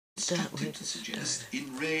tempted to suggest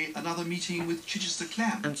in Ray another meeting with Chichester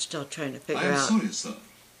Clam. I'm still trying to figure I am out. sorry, sir.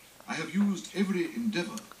 I have used every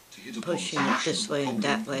endeavour to hit upon Pushing it this way and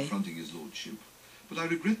that way. confronting his lordship, but I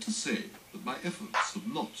regret to say that my efforts have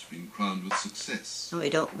not been crowned with success. No, we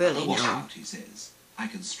don't really Watch know out, he says. I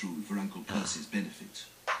construe for Uncle Percy's benefit.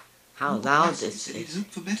 how Uncle loud Percy this said he'd is.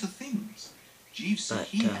 hoped for better things. Jeeves said But,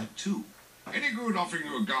 he had too. Any good offering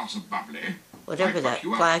you a glass of bubbly? Whatever I'd that fuck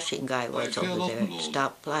you up. flashing guy was I fear over not, there, my it lord.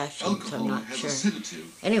 stopped flashing, so Alcohol I'm not has sure. a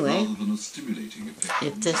sedative Anyway, rather than a stimulating effect.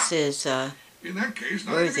 if this is, In that case, nothing to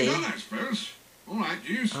be worthy. done, I suppose. All right,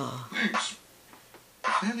 Jeeves. Oh. Thanks.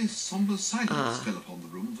 A fairly sombre silence fell upon the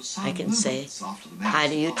room for some I can say moments after the hi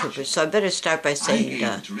to man's YouTubers, departure. so I better start by I saying, gave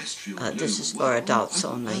the terrestrial globe this is a for whirl. adults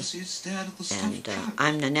Uncle only. Percy stared at the stuffed And cloud.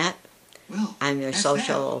 I'm Nanette. Well, I'm your that's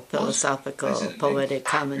social, that. philosophical, I said it, poetic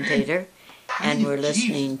commentator, and we're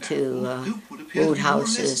listening to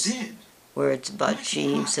Woodhouse's words about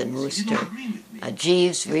Jeeves and Wooster.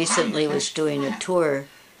 Jeeves recently was doing a tour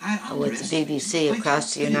with the BBC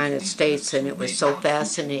across the United States, and it was so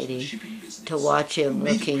fascinating to watch him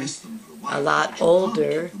looking a lot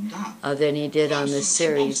older than he did on this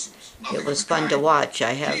series. It was fun to watch.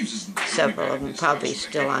 I have several of them probably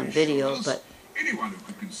still on video, but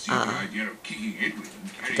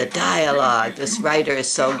the dialogue, this writer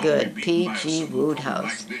is so good. P.G.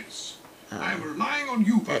 Woodhouse.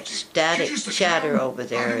 That static chatter over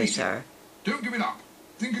there is our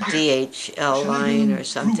DHL line or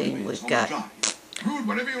something. We've got,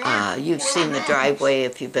 you've seen the driveway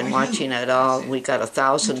if you've been watching at all. We got a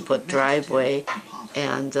 1,000-foot driveway,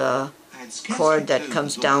 and the cord that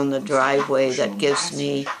comes down the driveway that gives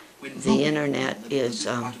me the internet is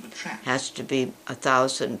has to be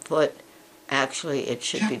 1,000 foot. Actually, it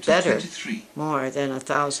should be better, more than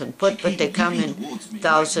 1,000 foot, but they come in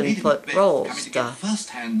 1,000-foot rolls.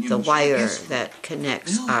 The wire that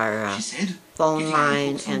connects our phone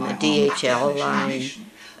line and the DHL line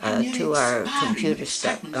to our computer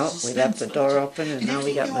stuff. Oh, we left the door open and now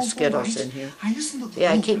we got mosquitoes in here.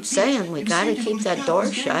 Yeah, I keep saying we gotta keep that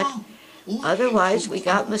door shut. Otherwise, we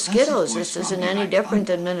got mosquitoes. This isn't any different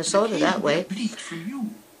than Minnesota that way.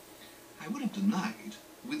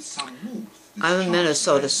 I'm a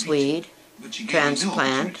Minnesota Swede,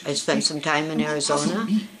 transplant. I spent some time in Arizona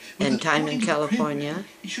and time in California,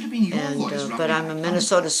 and but I'm a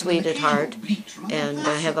Minnesota Swede at heart, and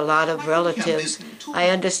I have a lot of relatives. I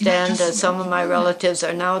understand some of my relatives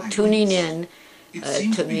are now tuning in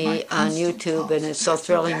to me on YouTube, and it's so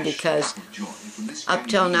thrilling because up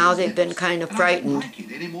till now they've been kind of frightened.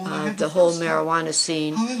 The whole marijuana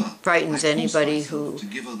scene frightens anybody who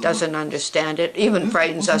doesn't understand it, even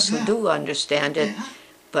frightens us who do understand it,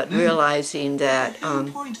 but realizing that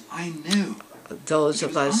those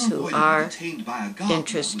of us who are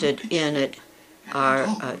interested in it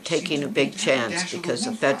are taking a big chance, because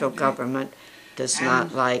the federal government does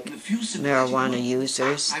not like marijuana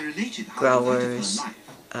users, growers.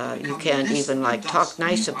 You can't even talk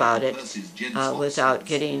nice about it without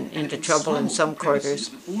getting into trouble in some quarters.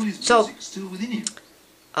 So,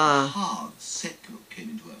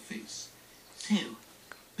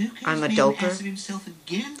 I'm a doper.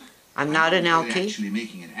 I'm not an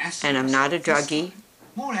ALKEE, and I'm not a druggie,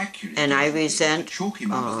 and I resent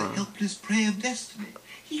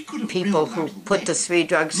people who put the three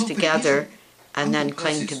drugs together and then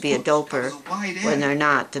claim to be a doper when they're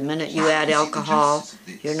not. The minute you add alcohol,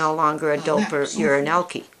 you're no longer a doper, you're an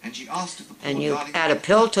ALKEE. And you add a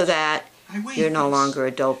pill to that, you're no longer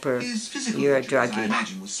a doper, you're a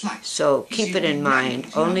druggie. So keep it in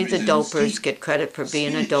mind, only the dopers get credit for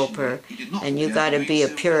being a doper, and you gotta be a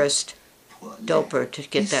purist doper to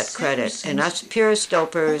get that credit. And us purist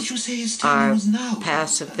dopers are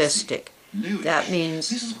pacifistic. That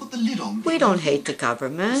means we don't hate the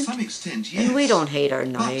government, and we don't hate our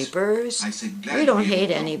neighbors, we don't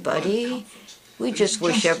hate anybody. We just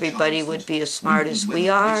wish everybody would be as smart as we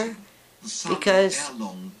are, because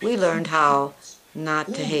we learned how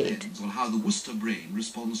not to hate.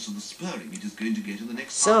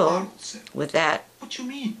 So, with that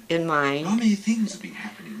in mind,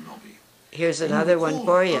 here's another one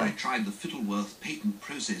for you.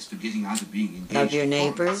 Love your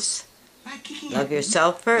neighbors. Love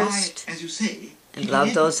yourself first, and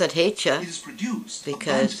love those that hate you,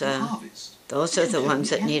 because those are the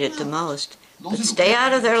ones that need it the most. But stay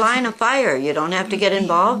out of their line of fire. You don't have to get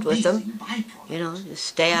involved with them. You know, just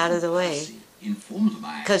stay out of the way.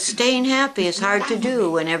 Because staying happy is hard to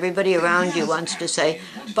do when everybody around you wants to say,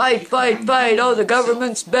 fight, fight, fight, oh, the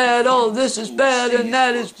government's bad, oh, this is bad, and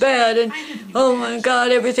that is bad, and oh my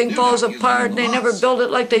God, everything falls apart, and they never build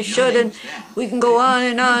it like they should, and We can go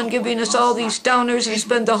on giving us all these downers and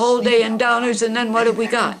spend the whole day in downers, and then what have we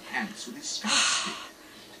got?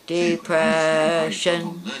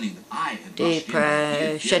 Depression.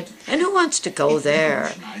 Depression. And who wants to go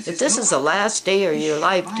there? If this is the last day of your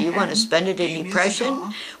life, do you want to spend it in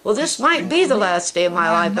depression? Well, this might be the last day of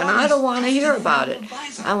my life, and I don't want to hear about it.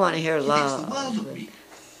 I want to hear love, and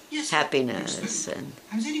happiness, and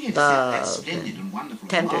love, and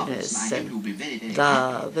tenderness, and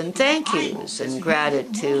love, and thank yous, and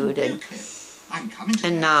gratitude,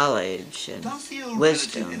 and knowledge, and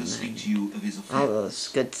wisdom, and all those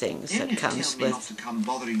good things that comes with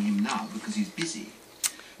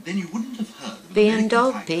being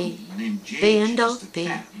dopey, being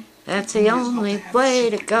dopey. That's the only way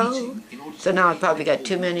to go. So now I've probably got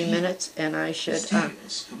too many minutes, and I should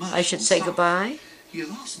say goodbye.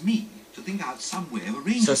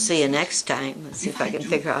 So see you next time. Let's see if I can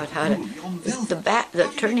figure out how to. The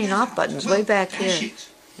turning off button's way back here.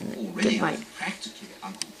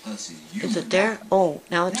 Is it there? Oh,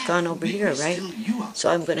 now it's gone over here, right? So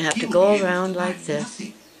I'm going to have to go around like this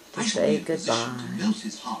to say goodbye.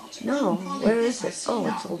 No, where is it? Oh,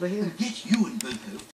 it's over here.